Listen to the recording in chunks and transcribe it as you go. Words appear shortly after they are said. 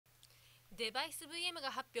デバイス VM が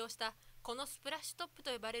発表したこのスプラッシュトップと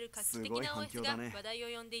呼ばれる画期的な OS が話題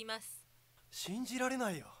を呼んでいます。信じられな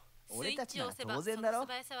いよ。スイッチを押せばその素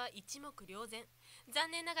早さは一目瞭然。残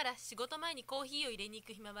念ながら仕事前にコーヒーを入れに行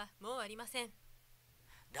く暇はもうありません。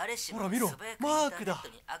誰しもほら見ろ、素早くインマークだ。ターネ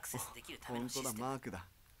ットにアクセスできるためのシステム。マークだ。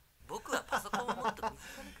僕はパソコンをもっと身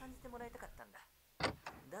近に感じてもらいたかったんだ。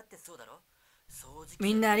だってそうだろ。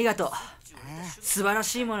みんなありがとう。素晴ら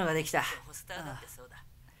しいものができた。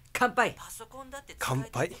乾杯。乾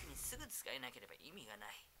杯。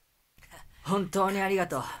本当にありが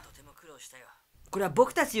とう。これは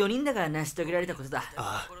僕たち4人だから成し遂げられたことだ。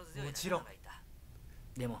ああ、もちろん。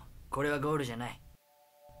でもこれはゴールじゃない。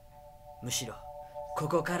むしろこ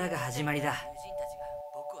こからが始まりだ。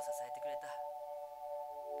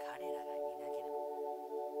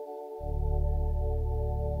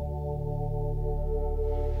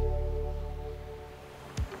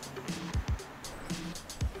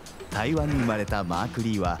台湾に生まれたマーク・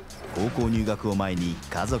リーは高校入学を前に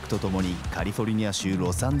家族と共にカリフォルニア州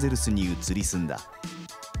ロサンゼルスに移り住んだ。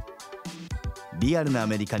リアルなア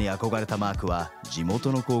メリカに憧れたマークは地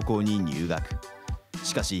元の高校に入学。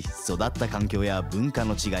しかし育った環境や文化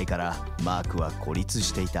の違いからマークは孤立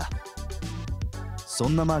していた。そ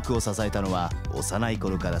んなマークを支えたのは幼い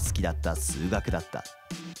頃から好きだった数学だった。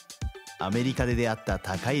アメリカで出会った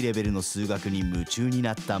高いレベルの数学に夢中に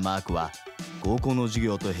なったマークは高校の授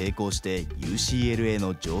業と並行して UCLA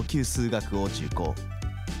の上級数学を受講。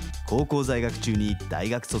高校在学中に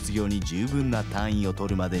大学卒業に十分な単位を取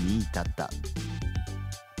るまでに至った。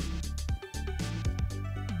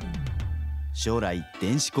将来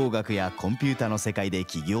電子工学やコンピュータの世界で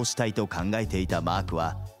起業したいと考えていたマーク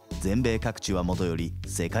は全米各地はもとより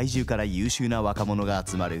世界中から優秀な若者が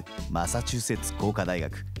集まるマサチューセッツ工科大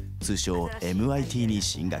学、通称 MIT に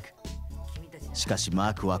進学。しかしマ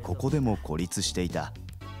ークはここでも孤立していた。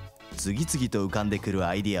次々と浮かんでくる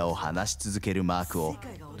アイディアを話し続けるマークを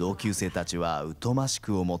同級生たちは疎まし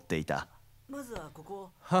く思っていた。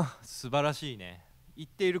は、素晴らしいね。言っ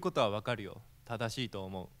ていることはわかるよ。正しいと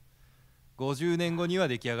思う。50年後には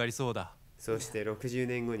出来上がりそうだ。そして60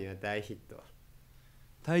年後には大ヒット。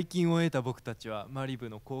大金を得た僕たちはマリブ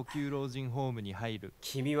の高級老人ホームに入る。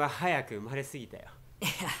君は早く生まれすぎたよ。い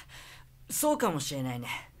や、そうかもしれないね。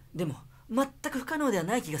でも全く不可能では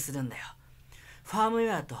ない気がするんだよ。ファームウ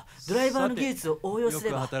ェアとドライバーの技術を応用すれ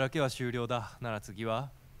ば。よく働けは終了だ。なら次は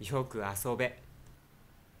よく遊べ。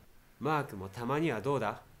マークもたまにはどう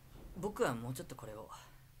だ？僕はもうちょっとこれを。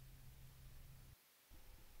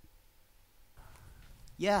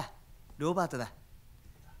やあ、ロバートだ。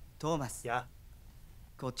トーマス。や。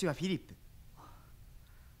こっちはフィリップ。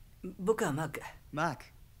僕はマーク。マーク、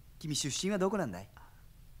君出身はどこなんだい？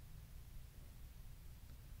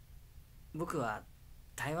僕は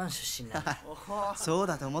台湾出身だ。そう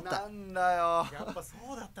だと思った。なんだよ。やっぱそ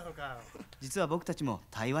うだったのかよ。実は僕たちも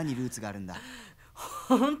台湾にルーツがあるんだ。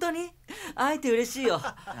本当に？会えて嬉しいよ。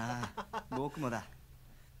ああ、僕もだ。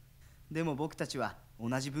でも僕たちは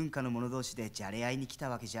同じ文化の者同士でじゃれ合いに来た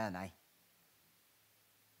わけじゃない。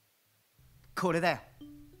これだよ。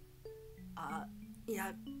あ、い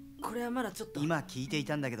や、これはまだちょっと。今聞いてい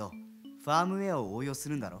たんだけど、ファームウェアを応用す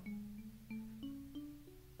るんだろ？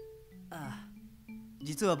ああ。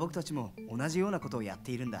実は僕たちも同じようなことをやっ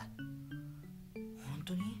ているんだ。本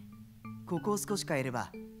当に？ここを少し変えれ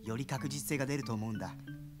ばより確実性が出ると思うんだ。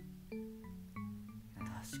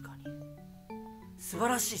確かに素晴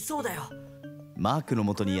らしい。そうだよ。マークの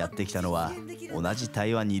もとにやってきたのは同じ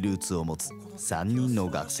台湾にルーツを持つ3人の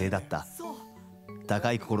学生だった。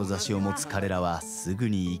高い志を持つ彼らはすぐ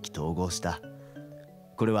に意気投合した。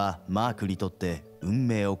これはマークにとって運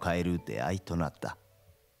命を変える出会いとなった。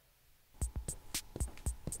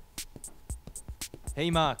ヘ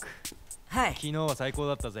イマーク。はい。昨日は最高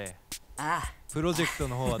だったぜ。ああ。プロジェクト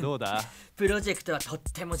の方はどうだ？プロジェクトはとっ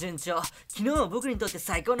ても順調。昨日は僕にとって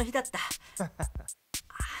最高の日だった。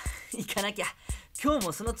行かなきゃ。今日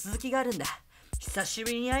もその続きがあるんだ。久し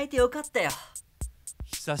ぶりに会えてよかったよ。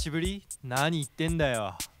久しぶり？何言ってんだ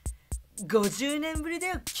よ。50年ぶりだ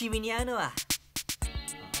よ、君に会うのは。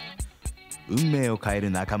運命を変える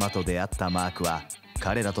仲間と出会ったマークは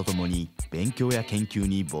彼らと共に勉強や研究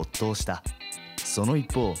に没頭した。その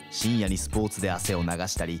一方、深夜にスポーツで汗を流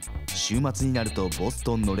したり、週末になるとボス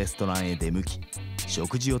トンのレストランへ出向き、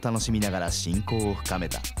食事を楽しみながら親交を深め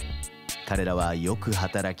た。彼らはよく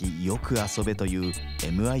働き、よく遊べという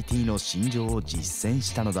MIT の信条を実践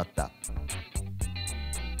したのだった。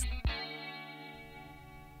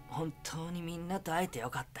本当にみんなと会えてよ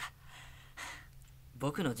かった。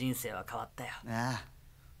僕の人生は変わったよ。ああ、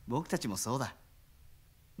僕たちもそうだ。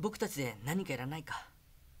僕たちで何かやらないか。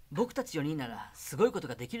僕たち4人ならすごいこと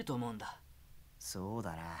ができると思うんだ。そう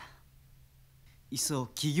だな。いっそ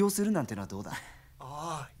起業するなんてのはどうだ？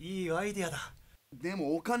ああ、いいアイデアだ。で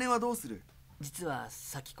もお金はどうする？実は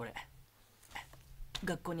さっきこれ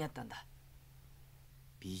学校にあったんだ。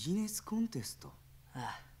ビジネスコンテスト。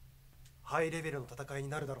あハイレベルの戦いに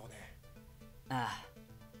なるだろうね。あ、ああ。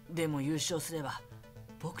でも優勝すれば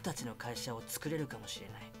僕たちの会社を作れるかもしれ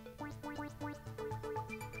ない。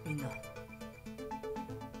みんな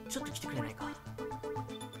ちょっと来てくれないか。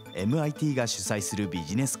 MIT が主催するビ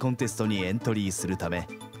ジネスコンテストにエントリーするため、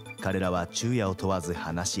彼らは昼夜を問わず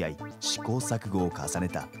話し合い、試行錯誤を重ね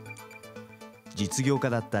た。実業家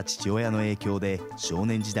だった父親の影響で少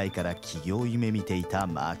年時代から起業を夢見ていた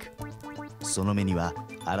マーク。その目には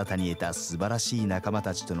新たに得た素晴らしい仲間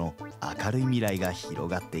たちとの明るい未来が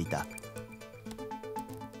広がっていた。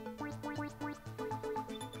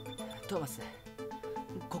トーマス、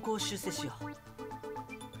ここを修正しよう。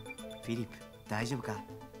フィリップ、大丈夫か？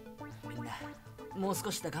みんなもう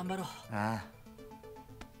少しだ、頑張ろう。ああ。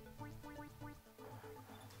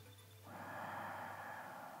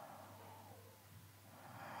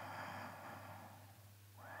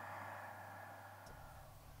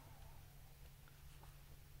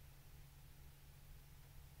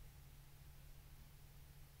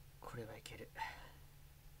これはいける。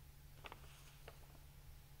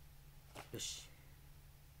よし。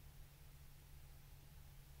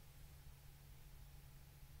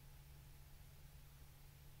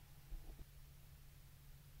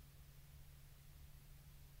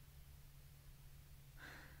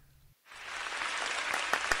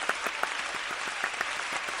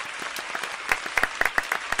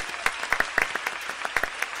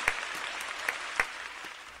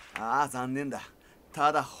ああ、残念だ。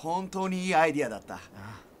ただ本当にいいアイディアだった。あ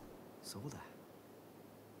あ、そうだ。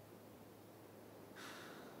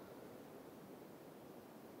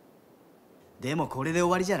でもこれで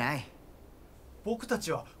終わりじゃない。僕た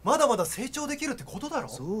ちはまだまだ成長できるってことだろ。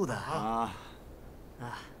そうだ。ああ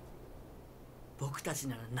あ、僕たち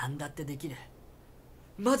なら何だってできる。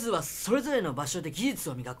まずはそれぞれの場所で技術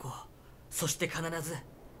を磨こう。そして必ず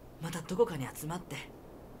またどこかに集まって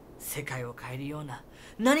世界を変えるような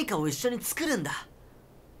何かを一緒に作るんだ。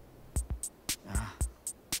あ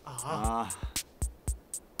ああ、あ。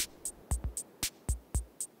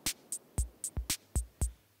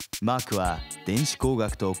マークは電子工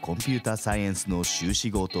学とコンピューターサイエンスの修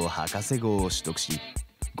士号と博士号を取得し、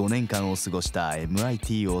5年間を過ごした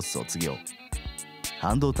MIT を卒業。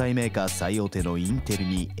半導体メーカー最大手のインテル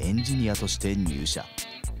にエンジニアとして入社。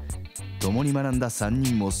共に学んだ3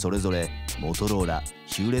人もそれぞれモトローラ、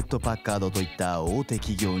ヒューレット・パッカードといった大手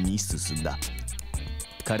企業に進んだ。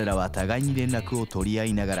彼らは互いに連絡を取り合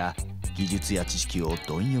いながら技術や知識を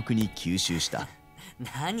貪欲に吸収した。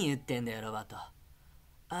何言ってんだよロバート。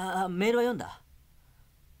ああ、メールは読んだ。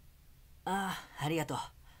ああ、ありがと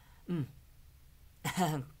う。うん。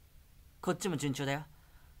こっちも順調だよ。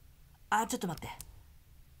あ、ちょっと待って。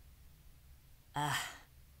ああ、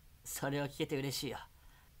それを聞けて嬉しいよ。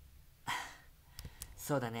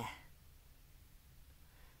そうだね。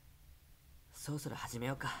そろそろ始め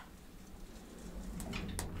ようか。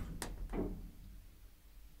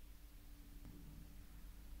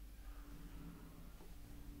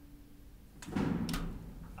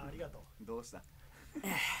ありがとう。どうした？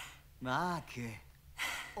マーク。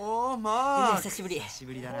おー、マーク。久しぶり。久し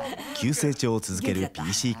ぶりだな。急成長を続ける元気だっ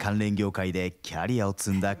た PC 関連業界でキャリアを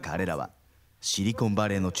積んだ彼らは、シリコンバ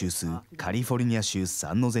レーの中枢カリフォルニア州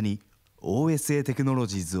サンノゼに OSA テクノロ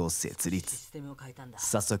ジーズを設シ立。ステムを変えたんだ。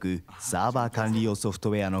早速サーバー管理用ソフ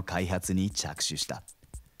トウェアの開発に着手した。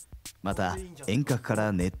また遠隔か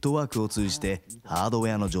らネットワークを通じてハードウ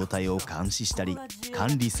ェアの状態を監視したり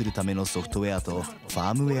管理するためのソフトウェアとフ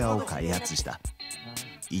ァームウェアを開発した。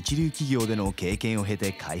一流企業での経験を経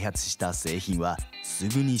て開発した製品はす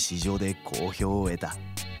ぐに市場で好評を得た。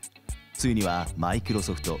ついにはマイクロ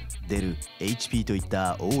ソフト、デル、HP といっ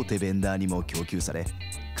た大手ベンダーにも供給され、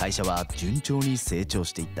会社は順調に成長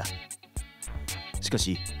していった。しか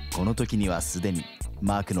しこの時にはすでに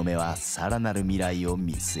マークの目はさらなる未来を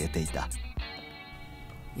見据えていた。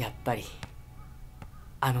やっぱり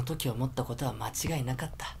あの時思ったことは間違いなか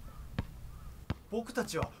った。僕た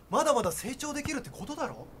ちはまだまだ成長できるってことだ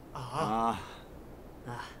ろ。あ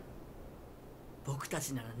あああ、僕た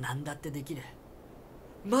ちなら何だってできる。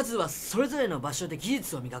まずはそれぞれの場所で技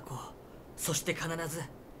術を磨こう。そして必ず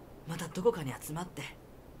またどこかに集まって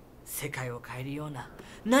世界を変えるような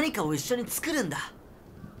何かを一緒に作るんだ。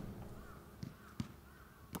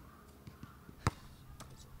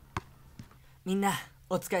みんな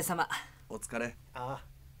お疲れ様。お疲れ。あ、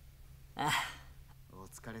ああ、お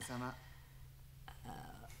疲れ様。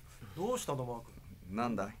どうしたのマーク。な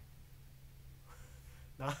んだい？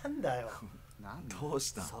なんだよ。どう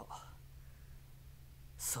した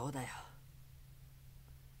そうだよ。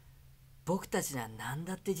僕たちなら何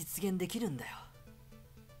だって実現できるんだよ。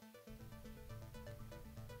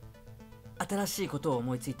新しいことを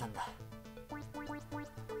思いついたんだ。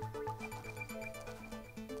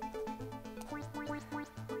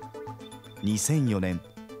2004年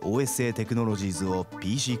OSA テクノロジーズを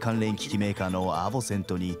PC 関連機器メーカーのアボセン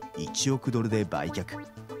トに1億ドルで売却。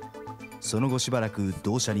その後しばらく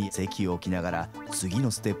同社に籍を置きながら次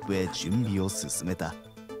のステップへ準備を進めた。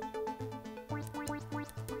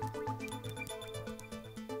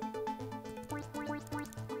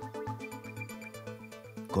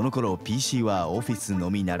この頃 PC はオフィスの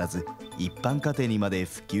みならず一般家庭にまで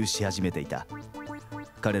普及し始めていた。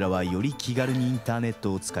彼らはより気軽にインターネッ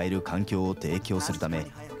トを使える環境を提供するため、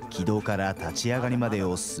起動から立ち上がりまで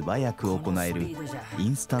を素早く行えるイ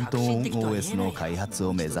ンスタントオン OS の開発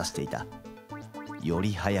を目指していた。よ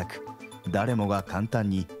り早く誰もが簡単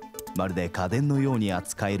にまるで家電のように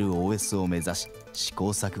扱える OS を目指し試行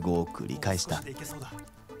錯誤を繰り返した。押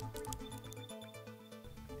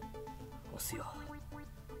すよ。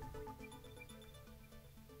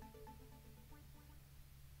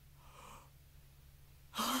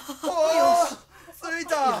着い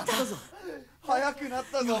た。早くなっ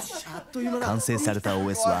たぞ。あっという間だ。完成された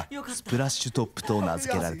OS はスプラッシュトップと名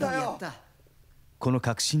付けられた。やった。この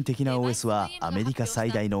革新的な OS はアメリカ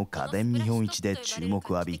最大の家電見本市で注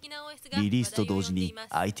目を浴び、リリースと同時に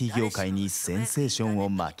IT 業界にセンセーションを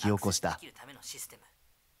巻き起こした。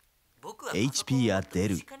 HP やデ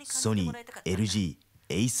ル、ソニー、LG、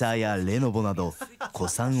エイサーやレノボなど古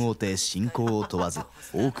参大手新興を問わず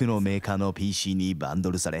多くのメーカーの PC にバン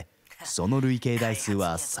ドルされ、その累計台数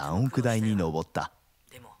は3億台に上った。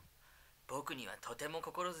でも僕にはとても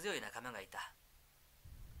心強い仲間がいた。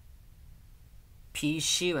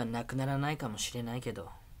 PC はなくならないかもしれないけど、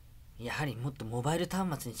やはりもっとモバイル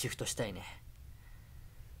端末にシフトしたいね。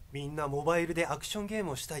みんなモバイルでアクションゲー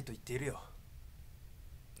ムをしたいと言っているよ。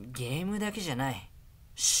ゲームだけじゃない。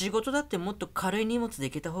仕事だってもっと軽い荷物で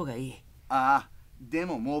行けた方がいい。ああ、で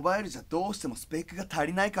もモバイルじゃどうしてもスペックが足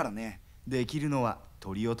りないからね。できるのは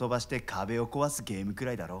鳥を飛ばして壁を壊すゲームく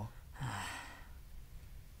らいだろう。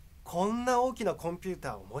こんな大きなコンピュー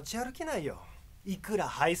ターを持ち歩けないよ。いくら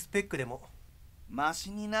ハイスペックでも。マ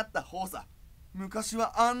シになった方さ。昔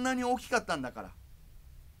はあんなに大きかったんだから。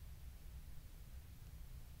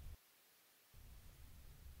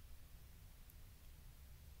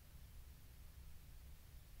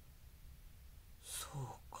そう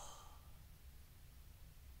か。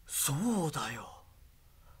そうだよ。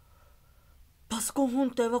パソコン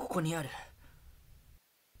本体はここにある。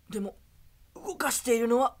でも動かしている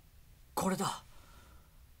のはこれだ。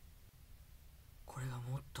これが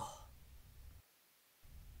もっと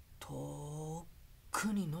遠く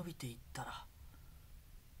に伸びていったら。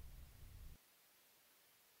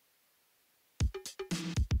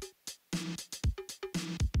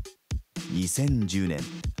2010年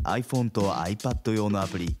iPhone と iPad 用のア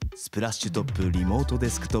プリスプラッシュトップリモートデ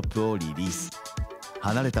スクトップをリリース。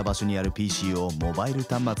離れた場所にある PC をモバイル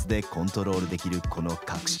端末でコントロールできるこの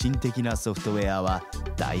革新的なソフトウェアは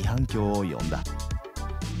大反響を呼んだ。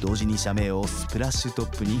同時に社名をスプラッシュト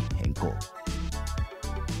ップに変更。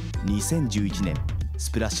2011年ス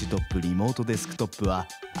プラッシュトップリモートデスクトップは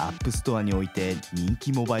アップストアにおいて人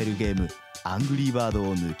気モバイルゲームアングリーバード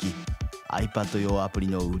を抜き iPad 用アプリ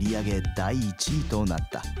の売り上げ第1位となっ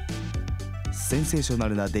た。センセーショナ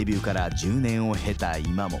ルなデビューから10年を経た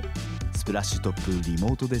今もスプラッシュトップリ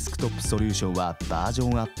モートデスクトップソリューションはバージョ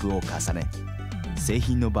ンアップを重ね、製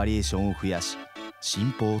品のバリエーションを増やし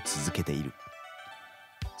進歩を続けている。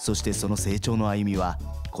そしてその成長の歩みは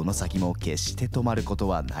この先も決して止まること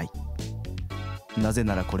はない。なぜ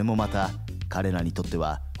ならこれもまた彼らにとって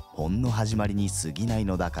はほんの始まりに過ぎない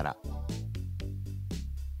のだから。